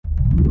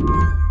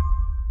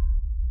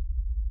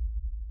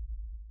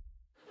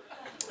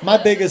My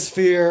biggest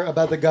fear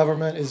about the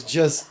government is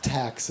just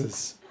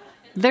taxes.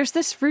 There's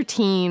this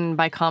routine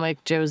by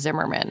comic Joe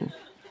Zimmerman.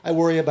 I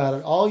worry about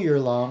it all year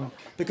long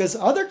because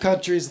other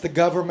countries, the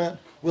government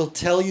will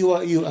tell you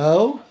what you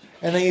owe,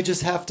 and then you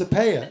just have to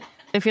pay it.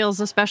 It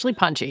feels especially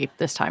punchy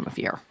this time of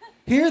year.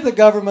 Here the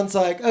government's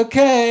like,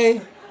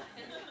 okay,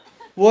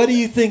 what do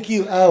you think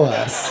you owe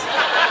us?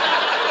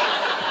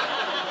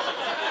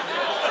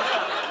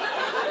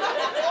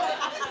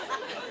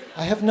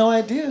 I have no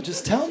idea,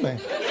 just tell me.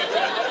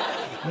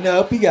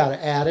 Nope, you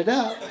gotta add it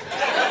up.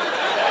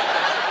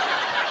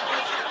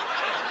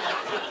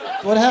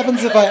 What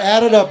happens if I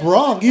add it up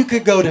wrong? You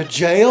could go to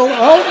jail.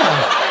 Oh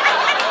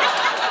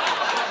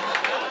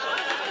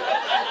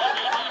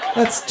my.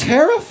 That's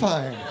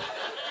terrifying.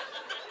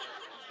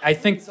 I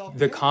think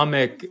the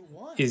comic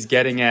is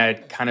getting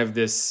at kind of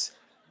this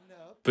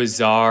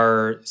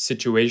bizarre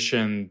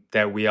situation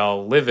that we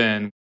all live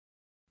in.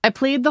 I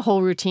played the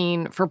whole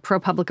routine for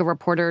ProPublica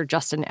reporter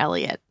Justin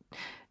Elliott.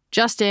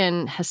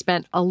 Justin has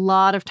spent a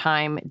lot of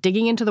time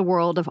digging into the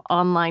world of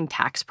online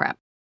tax prep.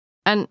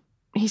 And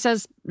he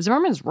says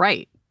Zimmerman's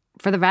right.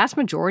 For the vast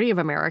majority of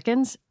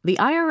Americans, the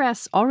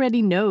IRS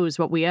already knows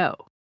what we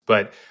owe.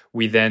 But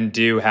we then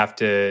do have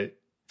to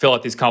fill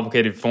out these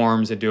complicated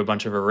forms and do a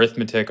bunch of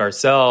arithmetic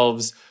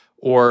ourselves,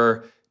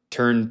 or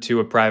turn to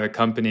a private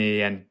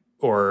company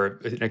or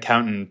an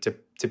accountant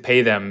to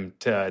pay them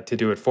to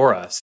do it for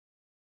us.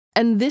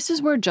 And this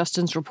is where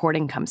Justin's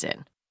reporting comes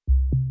in.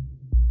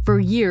 For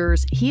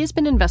years, he has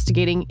been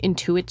investigating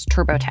Intuit's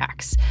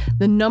TurboTax,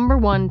 the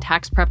 #1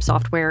 tax prep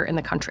software in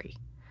the country.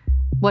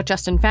 What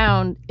Justin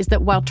found is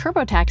that while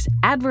TurboTax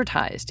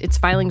advertised its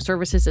filing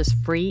services as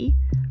free,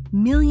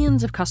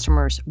 millions of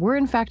customers were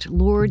in fact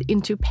lured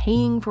into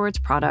paying for its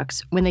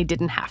products when they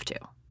didn't have to.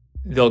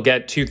 They'll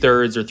get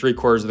 2/3 or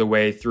 3/4 of the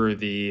way through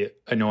the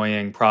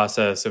annoying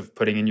process of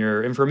putting in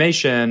your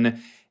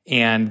information,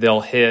 and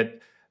they'll hit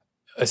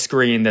a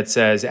screen that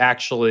says,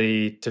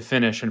 actually, to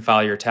finish and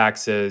file your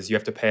taxes, you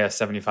have to pay us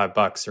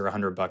 $75 or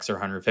 $100 or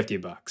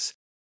 $150.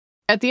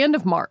 At the end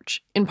of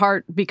March, in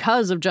part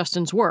because of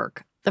Justin's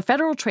work, the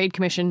Federal Trade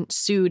Commission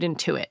sued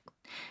Intuit.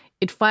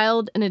 It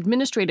filed an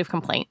administrative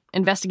complaint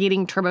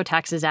investigating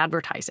TurboTax's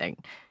advertising,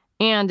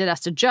 and it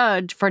asked a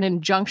judge for an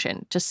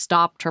injunction to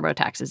stop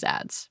TurboTax's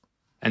ads.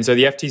 And so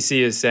the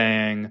FTC is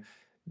saying,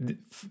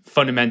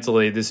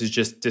 fundamentally, this is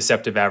just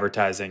deceptive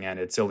advertising and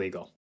it's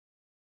illegal.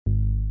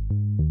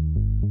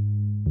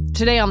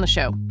 Today on the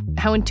show,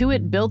 how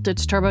Intuit built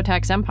its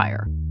TurboTax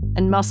empire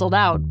and muscled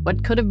out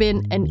what could have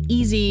been an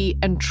easy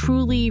and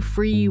truly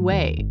free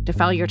way to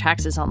file your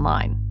taxes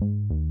online.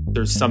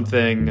 There's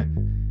something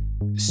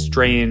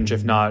strange,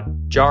 if not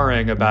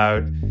jarring,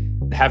 about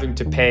having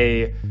to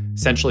pay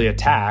essentially a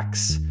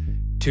tax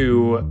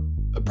to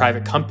a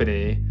private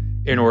company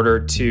in order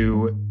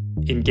to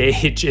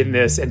engage in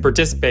this and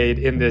participate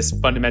in this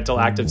fundamental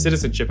act of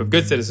citizenship, of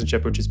good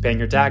citizenship, which is paying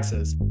your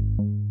taxes.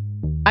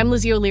 I'm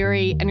Lizzie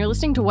O'Leary, and you're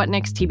listening to What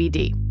Next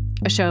TBD,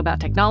 a show about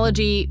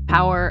technology,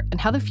 power,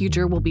 and how the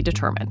future will be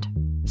determined.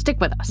 Stick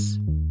with us.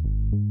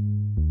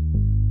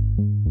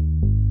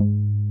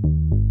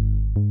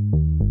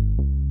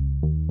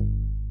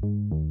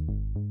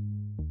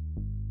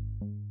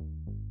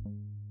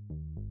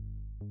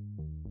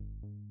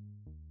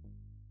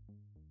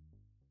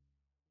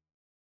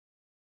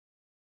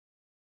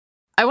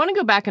 I want to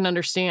go back and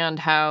understand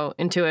how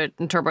Intuit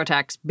and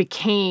TurboTax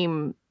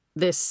became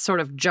this sort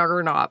of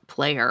juggernaut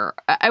player.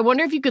 I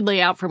wonder if you could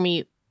lay out for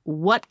me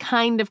what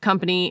kind of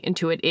company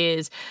Intuit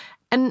is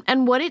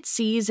and what it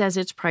sees as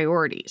its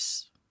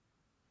priorities.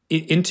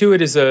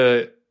 Intuit is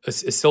a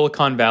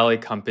Silicon Valley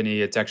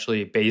company. It's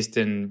actually based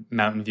in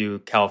Mountain View,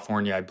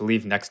 California, I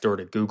believe next door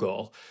to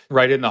Google,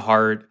 right in the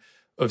heart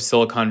of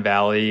Silicon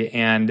Valley.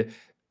 And,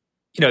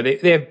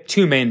 they have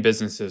two main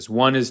businesses.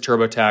 One is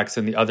TurboTax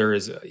and the other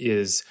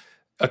is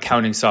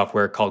accounting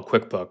software called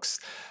QuickBooks.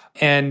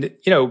 And,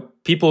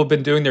 people who've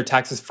been doing their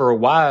taxes for a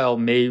while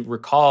may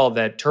recall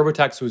that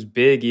TurboTax was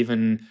big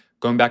even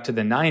going back to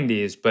the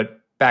 90s. But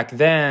back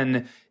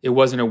then, it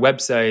wasn't a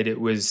website. It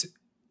was,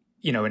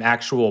 an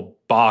actual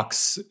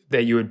box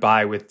that you would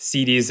buy with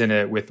CDs in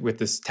it with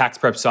this tax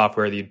prep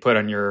software that you'd put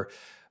on your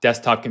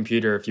desktop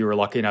computer if you were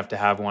lucky enough to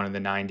have one in the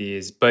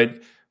 90s.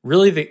 But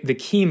really, the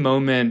key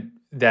moment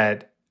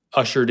that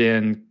ushered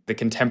in the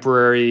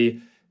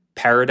contemporary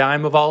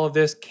paradigm of all of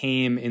this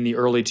came in the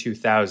early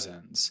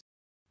 2000s.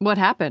 What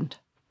happened?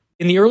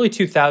 In the early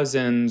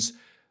 2000s,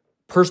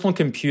 personal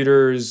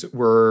computers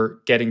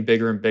were getting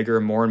bigger and bigger.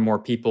 More and more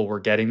people were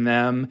getting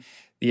them.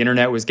 The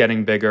internet was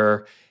getting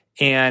bigger.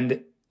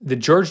 And the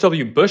George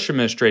W. Bush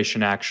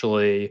administration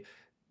actually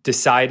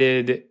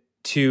decided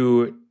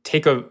to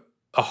take a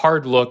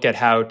hard look at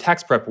how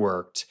tax prep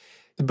worked.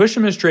 The Bush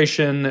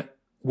administration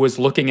was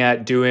looking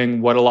at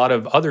doing what a lot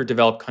of other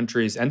developed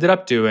countries ended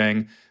up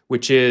doing,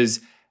 which is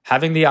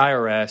having the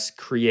IRS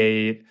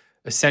create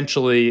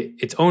essentially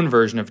its own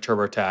version of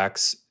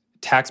TurboTax,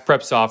 tax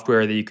prep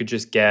software that you could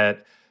just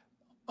get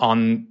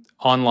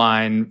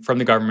online from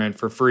the government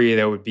for free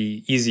that would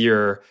be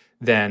easier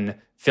than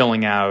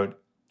filling out,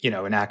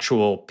 an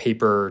actual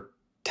paper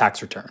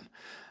tax return.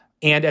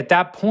 And at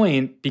that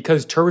point,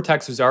 because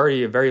TurboTax was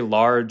already a very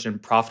large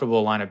and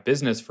profitable line of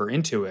business for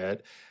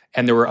Intuit,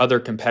 and there were other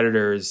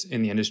competitors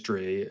in the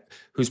industry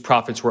whose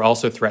profits were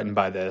also threatened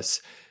by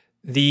this,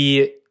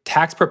 the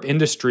tax prep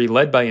industry,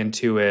 led by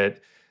Intuit,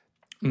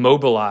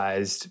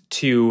 mobilized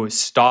to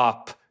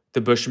stop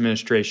the Bush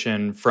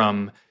administration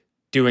from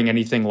doing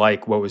anything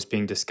like what was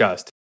being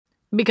discussed.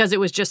 Because it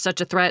was just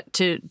such a threat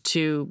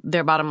to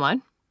their bottom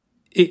line?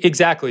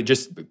 Exactly.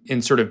 Just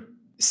in sort of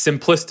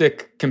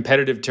simplistic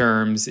competitive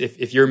terms,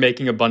 if you're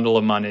making a bundle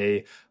of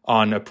money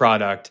on a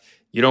product,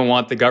 you don't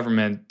want the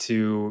government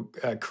to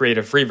create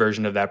a free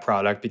version of that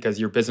product because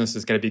your business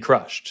is going to be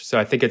crushed. So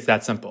I think it's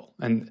that simple.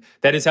 And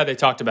that is how they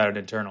talked about it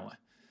internally.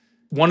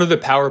 One of the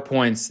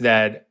PowerPoints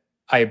that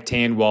I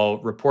obtained while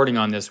reporting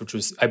on this, which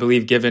was, I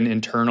believe, given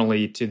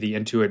internally to the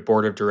Intuit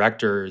board of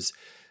directors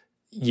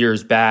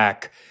years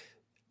back,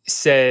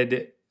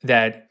 said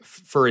that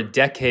for a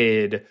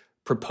decade,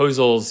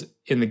 proposals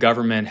in the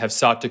government have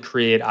sought to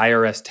create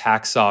IRS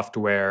tax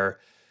software.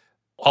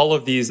 All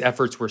of these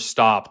efforts were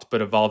stopped,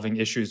 but evolving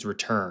issues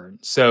returned.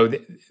 So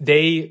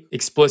they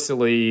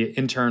explicitly,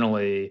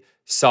 internally,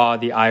 saw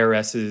the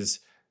IRS's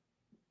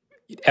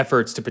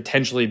efforts to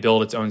potentially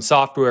build its own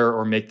software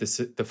or make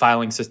the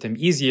filing system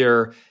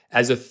easier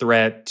as a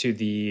threat to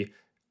the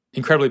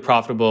incredibly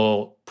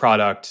profitable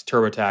product,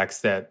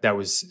 TurboTax, that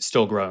was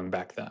still growing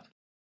back then.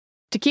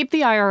 To keep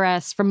the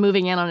IRS from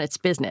moving in on its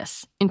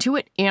business,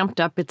 Intuit amped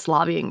up its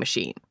lobbying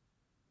machine.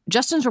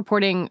 Justin's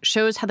reporting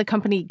shows how the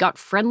company got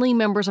friendly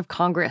members of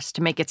Congress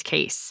to make its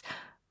case.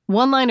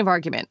 One line of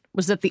argument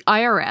was that the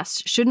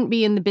IRS shouldn't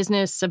be in the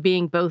business of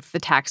being both the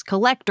tax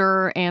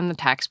collector and the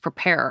tax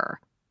preparer.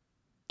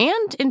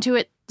 And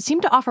Intuit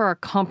seemed to offer a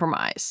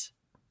compromise.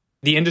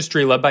 The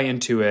industry, led by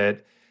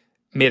Intuit,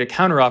 made a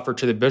counteroffer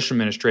to the Bush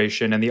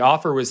administration, and the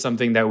offer was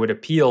something that would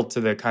appeal to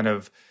the kind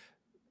of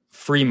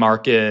free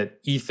market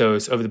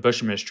ethos of the Bush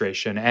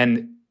administration.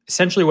 And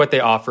essentially what they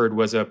offered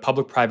was a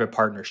public-private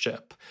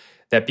partnership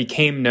that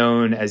became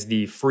known as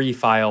the Free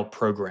File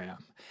Program.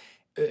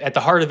 At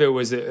the heart of it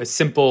was a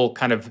simple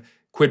kind of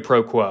quid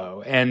pro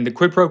quo. And the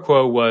quid pro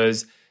quo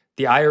was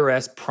the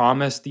IRS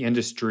promised the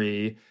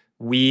industry,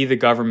 we, the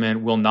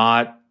government, will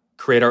not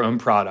create our own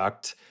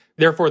product.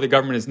 Therefore, the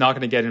government is not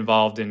going to get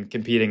involved in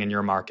competing in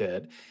your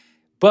market.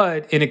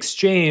 But in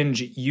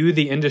exchange, you,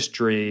 the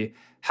industry,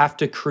 have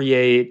to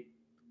create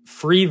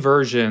free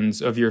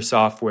versions of your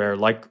software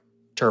like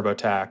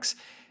TurboTax,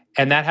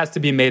 and that has to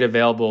be made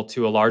available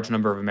to a large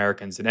number of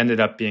Americans. It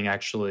ended up being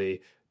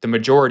actually the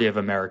majority of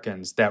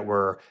Americans that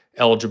were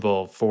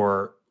eligible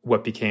for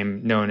what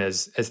became known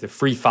as the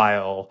free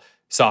file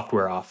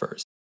software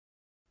offers.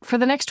 For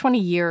the next 20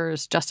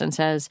 years, Justin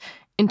says,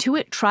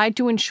 Intuit tried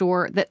to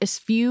ensure that as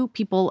few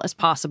people as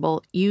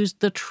possible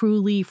used the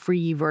truly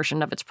free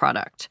version of its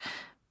product.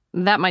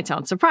 That might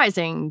sound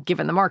surprising,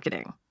 given the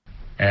marketing.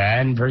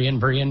 And free,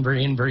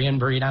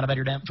 not a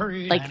better damn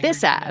free. Like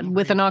this ad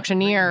with an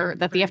auctioneer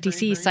that the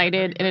FTC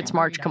cited in its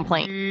March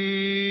complaint.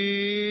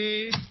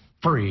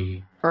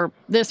 Free. Or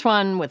this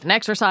one with an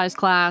exercise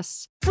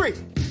class. Free,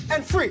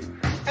 and free,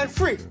 and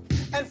free,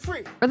 and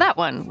free. Or that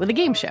one with a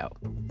game show.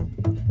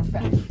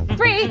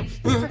 Free! Free,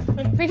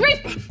 free!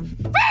 Free!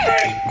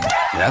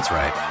 That's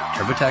right.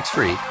 TurboTax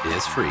Free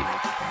is free.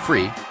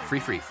 Free, free,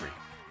 free, free.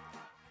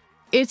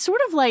 It's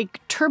sort of like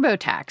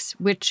TurboTax,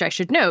 which I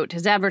should note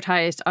has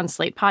advertised on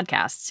Slate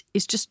podcasts,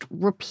 is just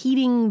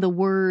repeating the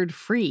word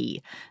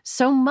free,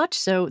 so much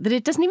so that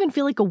it doesn't even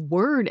feel like a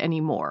word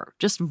anymore,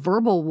 just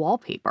verbal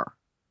wallpaper.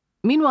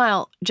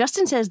 Meanwhile,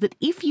 Justin says that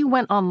if you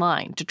went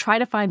online to try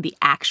to find the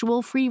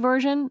actual free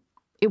version,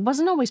 it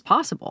wasn't always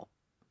possible.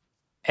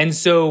 And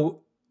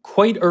so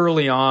quite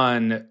early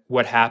on,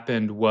 what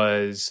happened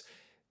was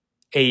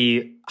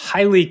a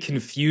highly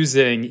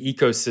confusing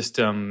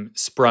ecosystem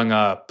sprung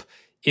up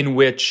in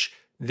which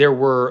there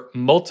were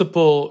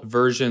multiple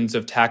versions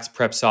of tax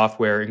prep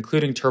software,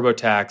 including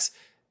TurboTax,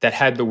 that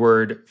had the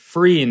word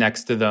free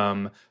next to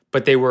them,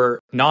 but they were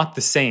not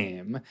the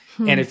same.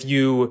 And if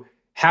you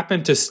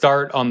happen to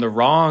start on the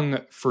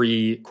wrong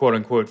free, quote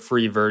unquote,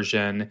 free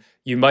version,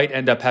 you might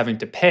end up having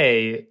to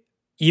pay,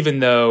 even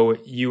though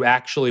you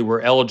actually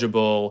were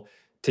eligible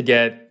to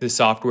get the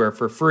software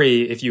for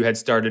free if you had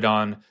started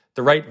on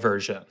the right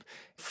version.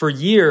 For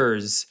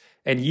years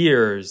and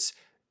years,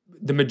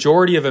 the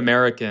majority of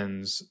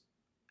Americans,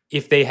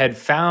 if they had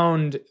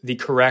found the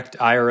correct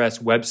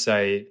IRS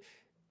website,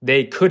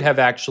 they could have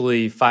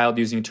actually filed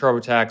using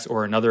TurboTax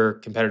or another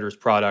competitor's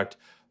product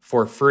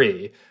for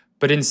free.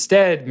 But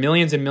instead,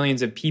 millions and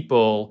millions of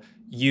people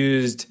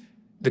used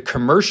the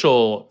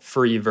commercial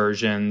free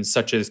versions,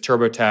 such as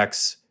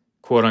TurboTax,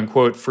 quote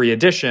unquote, free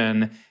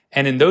edition.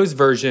 And in those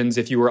versions,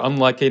 if you were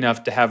unlucky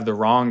enough to have the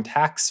wrong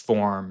tax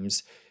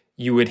forms,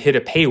 you would hit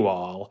a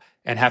paywall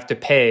and have to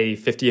pay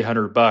 $50,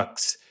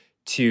 $100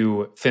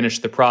 to finish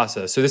the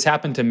process. So this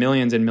happened to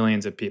millions and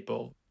millions of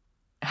people.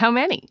 How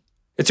many?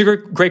 It's a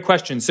great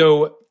question.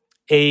 So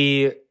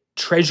a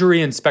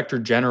Treasury Inspector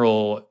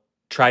General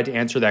tried to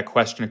answer that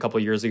question a couple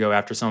of years ago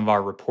after some of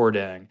our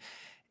reporting.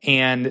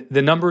 And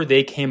the number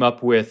they came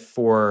up with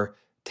for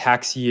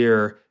tax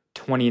year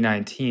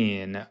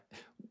 2019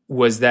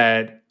 was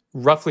that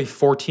roughly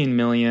 14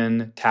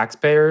 million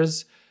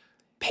taxpayers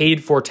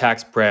paid for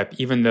tax prep,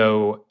 even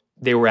though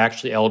they were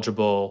actually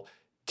eligible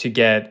to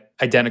get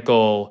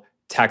identical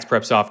tax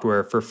prep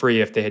software for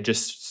free if they had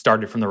just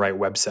started from the right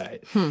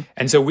website.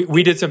 And so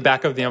we did some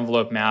back of the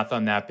envelope math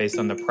on that based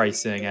on the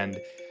pricing, and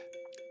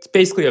it's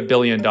basically $1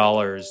 billion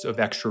of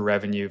extra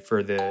revenue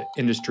for the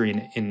industry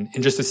in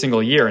just a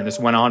single year, and this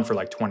went on for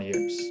like 20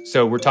 years.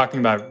 So we're talking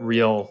about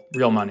real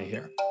money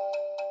here.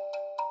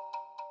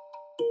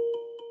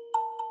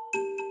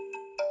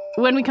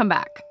 When we come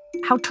back,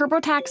 how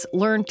TurboTax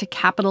learned to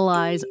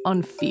capitalize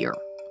on fear.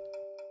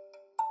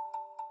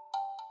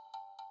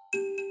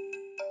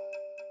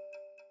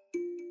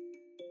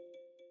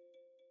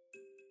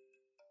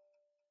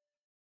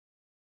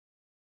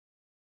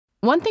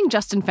 One thing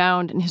Justin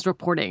found in his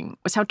reporting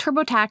was how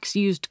TurboTax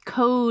used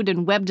code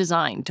and web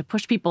design to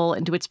push people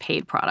into its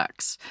paid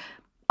products.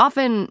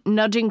 Often,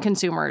 nudging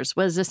consumers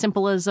was as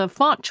simple as a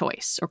font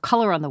choice or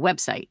color on the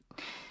website,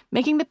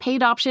 making the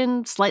paid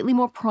option slightly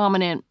more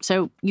prominent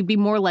so you'd be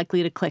more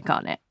likely to click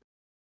on it.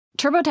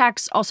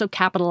 TurboTax also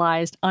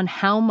capitalized on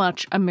how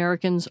much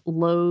Americans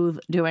loathe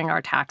doing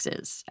our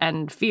taxes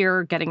and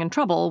fear getting in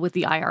trouble with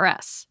the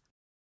IRS.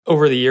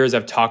 Over the years,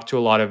 I've talked to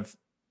a lot of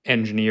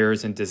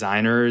engineers and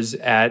designers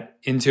at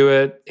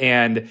Intuit,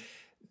 and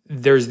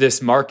there's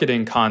this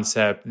marketing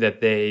concept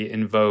that they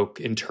invoke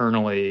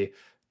internally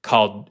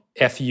called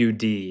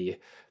FUD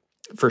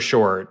for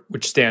short,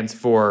 which stands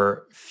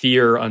for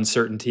fear,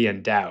 uncertainty,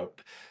 and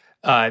doubt.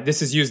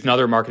 This is used in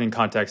other marketing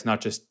contexts,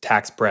 not just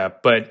tax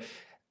prep, but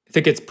I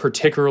think it's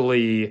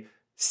particularly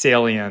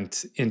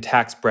salient in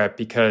tax prep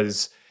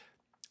because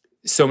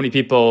so many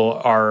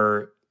people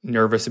are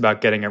nervous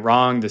about getting it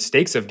wrong. The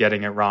stakes of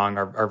getting it wrong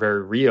are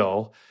very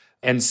real.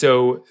 And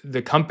so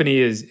the company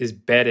is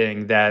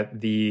betting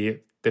that the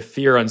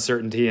fear,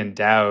 uncertainty, and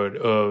doubt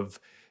of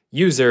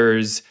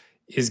users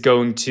is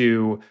going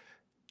to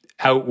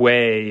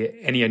outweigh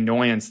any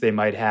annoyance they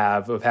might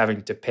have of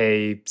having to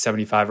pay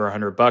 $75 or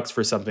 $100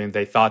 for something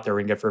they thought they were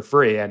going to get for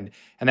free. And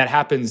that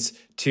happens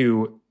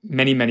to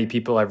many, many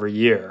people every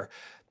year.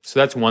 So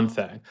that's one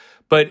thing.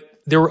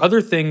 But there were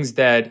other things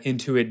that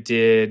Intuit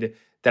did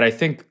that I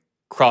think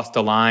crossed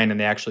the line, and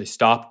they actually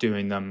stopped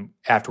doing them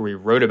after we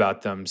wrote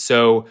about them.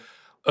 So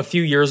a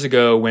few years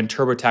ago, when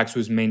TurboTax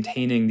was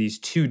maintaining these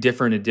two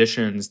different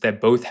editions that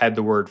both had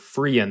the word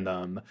free in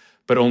them,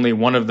 but only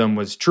one of them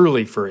was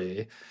truly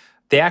free,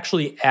 they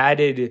actually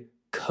added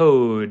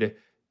code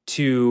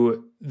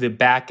to the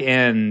back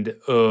end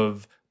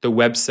of the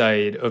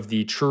website of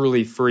the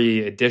truly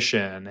free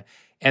edition.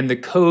 And the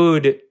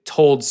code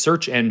told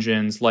search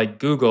engines like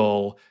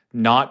Google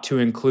not to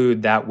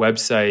include that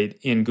website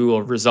in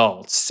Google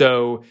results.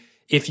 So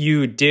if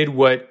you did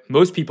what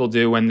most people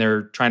do when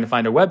they're trying to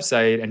find a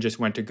website and just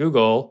went to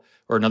Google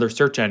or another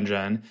search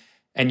engine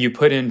and you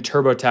put in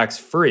TurboTax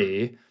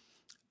free,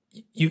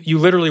 you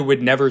literally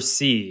would never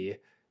see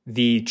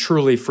the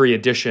truly free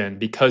edition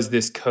because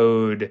this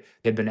code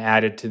had been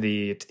added to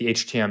the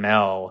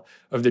HTML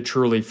of the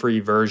truly free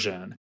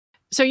version.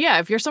 So yeah,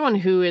 if you're someone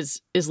who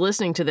is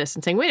listening to this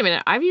and saying, wait a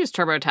minute, I've used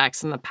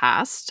TurboTax in the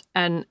past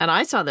and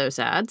I saw those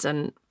ads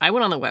and I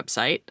went on the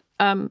website,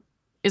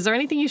 is there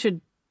anything you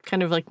should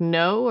kind of like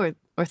know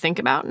or think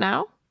about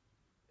now?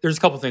 There's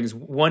a couple things.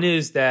 One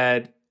is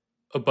that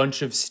a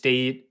bunch of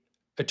state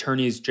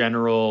attorneys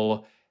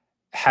general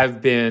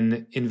have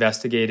been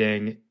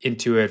investigating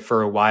Intuit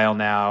for a while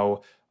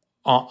now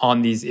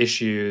on these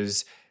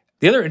issues.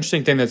 The other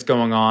interesting thing that's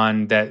going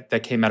on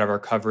that came out of our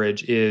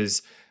coverage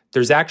is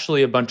there's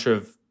actually a bunch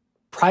of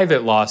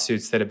private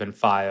lawsuits that have been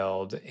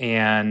filed.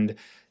 And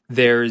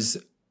there's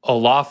a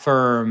law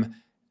firm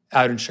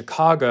out in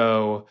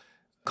Chicago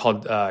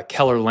called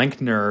Keller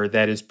Lenkner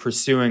that is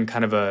pursuing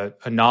kind of a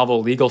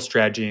novel legal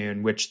strategy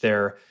in which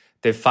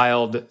they've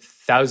filed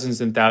thousands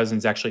and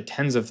thousands, actually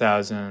tens of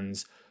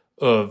thousands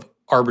of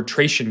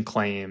arbitration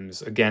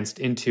claims against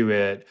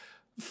Intuit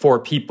for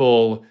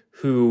people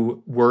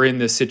who were in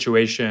this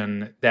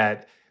situation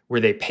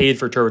where they paid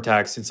for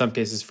TurboTax in some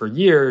cases for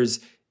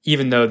years,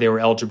 even though they were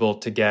eligible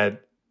to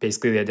get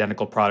basically the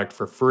identical product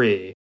for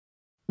free.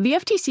 The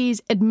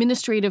FTC's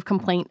administrative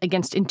complaint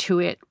against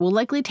Intuit will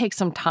likely take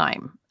some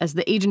time as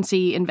the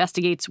agency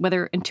investigates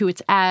whether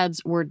Intuit's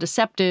ads were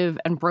deceptive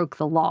and broke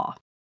the law.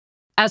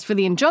 As for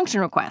the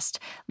injunction request,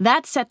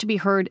 that's set to be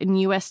heard in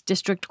U.S.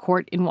 District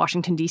Court in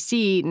Washington,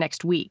 D.C.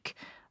 next week.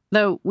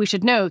 Though we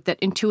should note that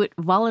Intuit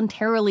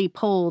voluntarily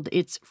pulled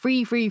its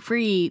free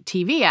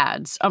TV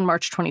ads on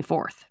March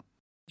 24th.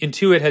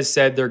 Intuit has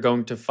said they're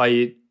going to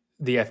fight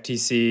the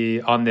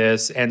FTC on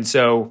this. And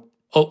so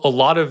a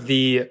lot of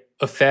the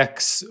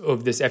effects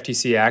of this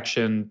FTC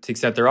action, to the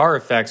extent there are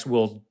effects,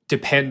 will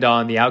depend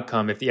on the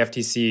outcome. If the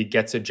FTC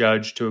gets a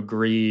judge to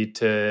agree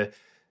to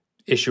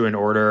issue an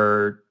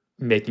order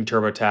making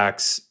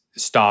TurboTax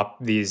stop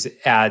these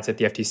ads that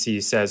the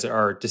FTC says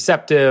are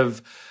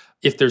deceptive,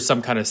 if there's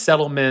some kind of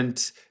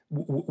settlement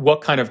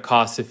what kind of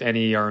costs, if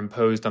any, are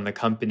imposed on the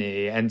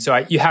company. And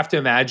so you have to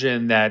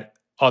imagine that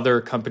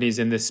other companies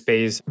in this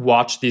space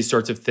watch these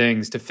sorts of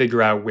things to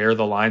figure out where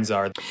the lines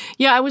are.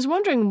 Yeah, I was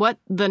wondering what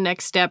the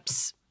next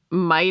steps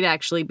might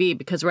actually be,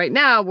 because right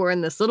now we're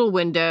in this little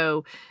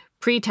window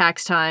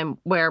pre-tax time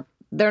where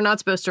they're not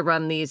supposed to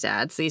run these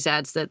ads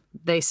that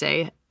they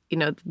say,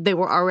 they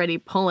were already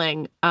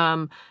pulling.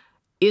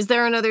 Is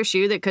there another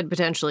shoe that could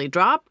potentially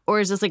drop, or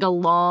is this like a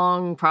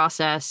long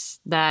process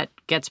that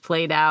gets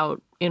played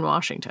out in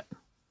Washington?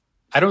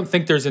 I don't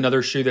think there's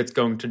another shoe that's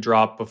going to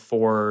drop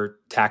before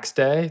tax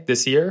day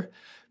this year,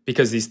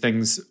 because these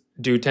things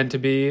do tend to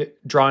be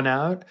drawn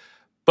out.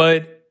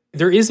 But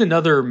there is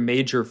another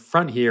major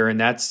front here, and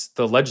that's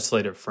the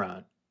legislative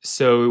front.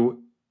 So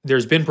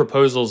there's been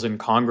proposals in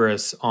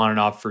Congress on and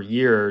off for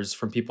years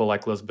from people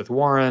like Elizabeth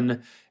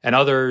Warren and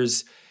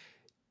others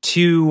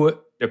to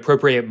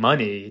appropriate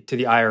money to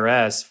the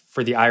IRS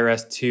for the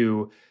IRS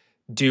to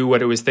do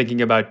what it was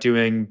thinking about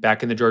doing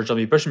back in the George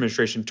W. Bush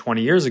administration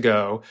 20 years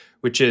ago,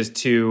 which is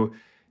to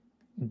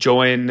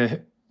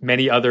join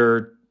many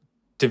other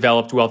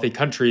developed wealthy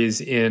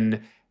countries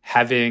in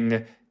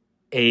having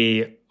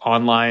a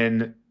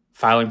online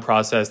filing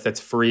process that's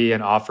free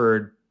and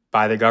offered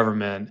by the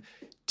government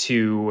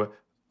to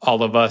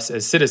all of us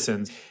as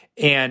citizens.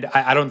 And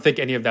I don't think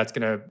any of that's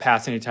going to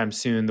pass anytime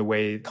soon the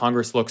way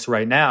Congress looks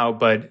right now,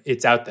 but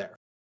it's out there.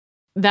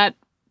 That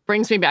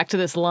brings me back to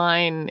this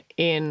line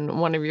in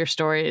one of your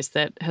stories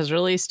that has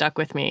really stuck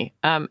with me.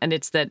 And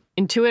it's that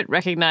Intuit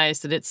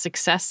recognized that its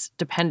success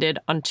depended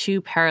on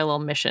two parallel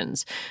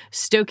missions: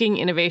 stoking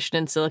innovation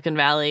in Silicon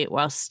Valley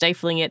while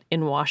stifling it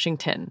in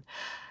Washington.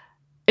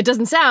 It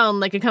doesn't sound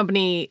like a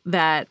company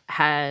that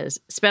has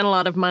spent a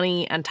lot of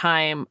money and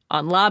time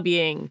on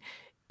lobbying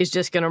is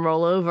just going to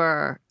roll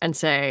over and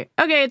say,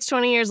 okay, it's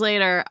 20 years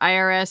later,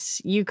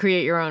 IRS, you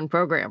create your own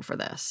program for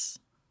this.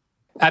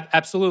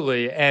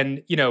 Absolutely.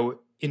 And,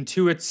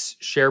 Intuit's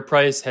share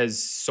price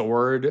has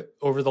soared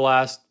over the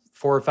last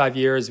 4 or 5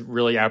 years,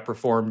 really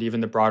outperformed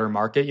even the broader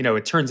market.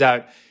 It turns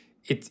out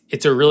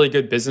it's a really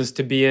good business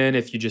to be in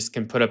if you just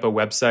can put up a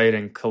website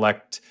and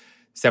collect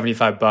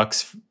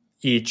 $75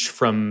 each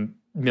from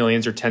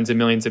millions or tens of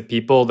millions of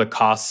people. The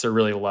costs are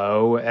really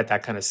low at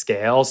that kind of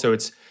scale. So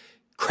it's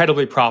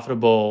incredibly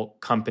profitable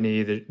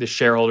company. The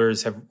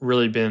shareholders have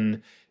really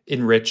been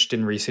enriched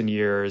in recent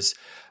years.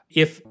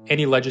 If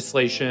any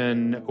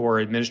legislation or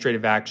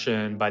administrative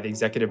action by the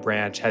executive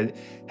branch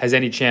has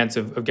any chance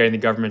of getting the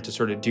government to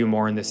sort of do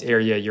more in this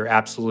area, you're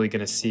absolutely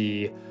going to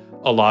see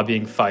a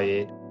lobbying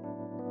fight.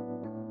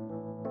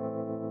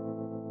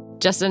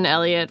 Justin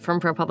Elliott from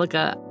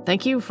ProPublica,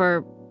 thank you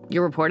for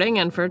your reporting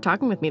and for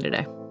talking with me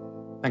today.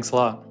 Thanks a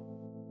lot.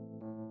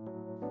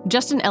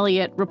 Justin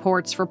Elliott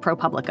reports for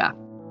ProPublica.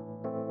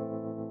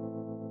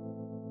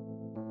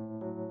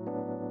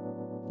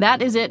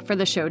 That is it for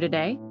the show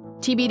today.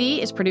 TBD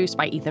is produced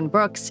by Ethan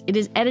Brooks. It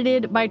is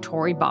edited by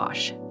Tori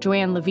Bosch.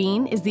 Joanne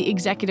Levine is the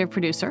executive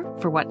producer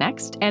for What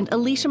Next, and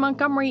Alicia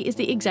Montgomery is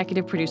the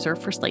executive producer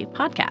for Slate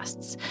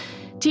Podcasts.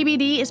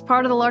 TBD is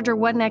part of the larger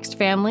What Next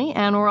family,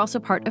 and we're also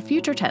part of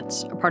Future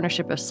Tense, a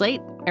partnership of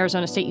Slate,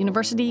 Arizona State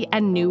University,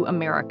 and New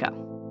America.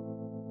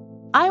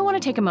 I want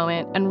to take a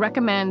moment and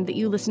recommend that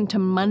you listen to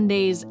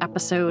Monday's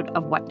episode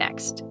of What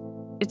Next.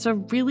 It's a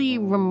really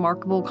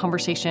remarkable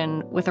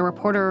conversation with a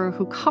reporter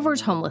who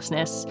covers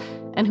homelessness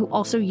and who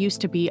also used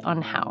to be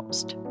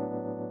unhoused.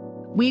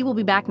 We will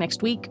be back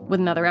next week with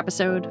another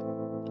episode.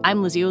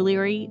 I'm Lizzie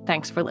O'Leary.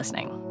 Thanks for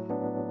listening.